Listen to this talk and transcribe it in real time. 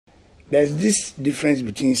there's this difference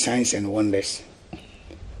between signs and wonders.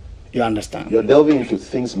 You understand? You're delving into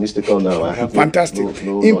things mystical now. I have fantastic.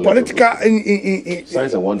 In political, in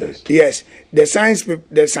science and wonders. Yes, the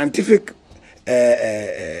scientific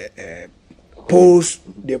polls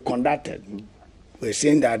they conducted were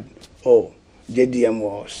saying that JDM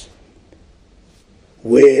was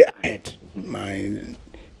way ahead.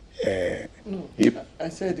 I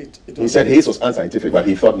said it. He said his was unscientific, but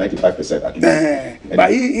he thought 95% at least.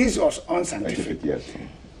 But his was unscientific. Yes.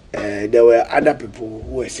 There were other people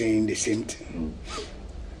who were saying the same thing.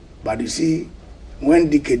 But you see, when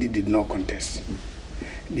DKD did not contest,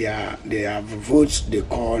 they have votes they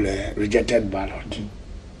call rejected ballot.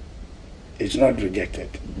 It's not rejected.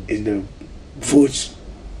 It's the votes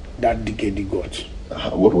that DKD got.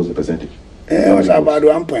 What was the percentage? It was about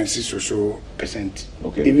 1.6 or so percent.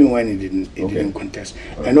 Okay. Even when it didn't contest.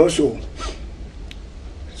 Right. And also,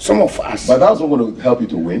 some of us. But that's not going to help you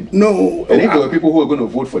to win. No. And if there were people who were going to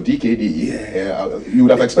vote for DKD, you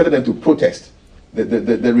would have expected them to protest.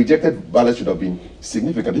 The rejected ballot should have been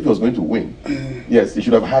significant if he was going to win. Yes, he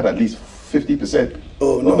should have had at least 50%.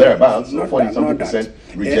 Or thereabouts, 40-something%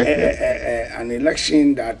 rejected. An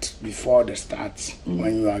election that before the start,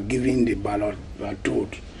 when you are giving the ballot, you are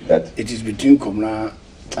told that it is between Komna,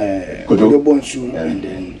 Kodobonsu, and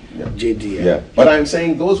then JDM. Yeah, but I'm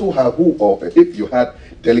saying those or if you had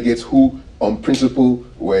delegates who, on principle,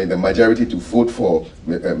 were in the majority to vote for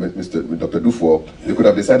Dr. Dufour, they could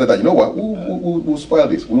have decided that, you know what, we'll spoil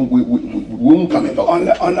this. We won't come and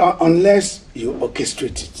talk. Unless you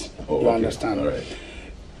orchestrate it. You understand? All right.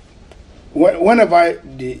 Whenever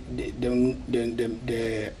the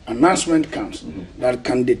announcement comes that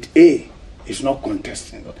candidate A is not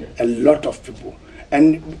contesting, a lot of people,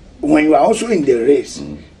 and when you are also in the race,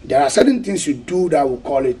 there are certain things you do that we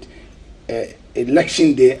call it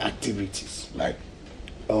election day activities. Like,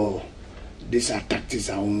 these are tactics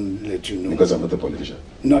I won't let you know. Because I'm not a politician.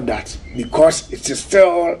 Not that, because it is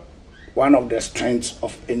still one of the strengths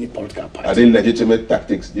of any political party. Are they legitimate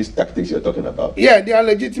tactics? These tactics you're talking about? Yeah, they are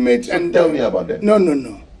legitimate. So and tell me about them.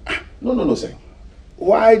 No, sir.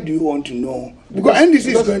 Why do you want to know? Because NDC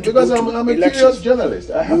is going to because I'm a curious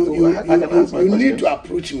journalist. I can answer my questions. You need to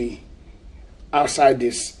approach me outside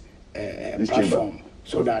this platform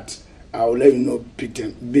so that I will let you know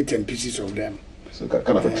bits and pieces of them. So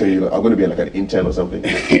kind of a trail. I'm going to be like an intern or something.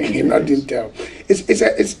 Not intern.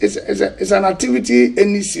 It's an activity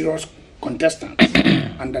any serious contestant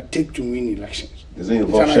undertake to win elections. Does it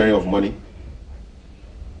involve sharing of money?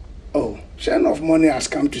 Sharing of money has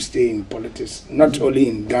come to stay in politics, not only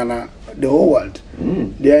in Ghana, the whole world.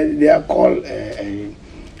 They are called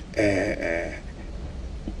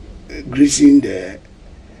greasing the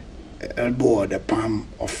elbow or the palm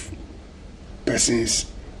of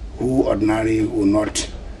persons who ordinarily will not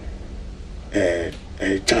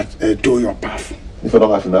tow your path. If I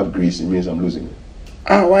don't have enough grease, it means I'm losing it.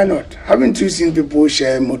 Why not? Haven't you seen people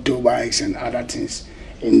share motorbikes and other things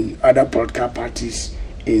in other political parties,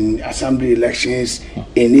 in assembly elections,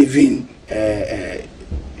 in even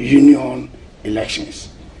union elections?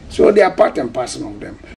 So they are part and parcel of them.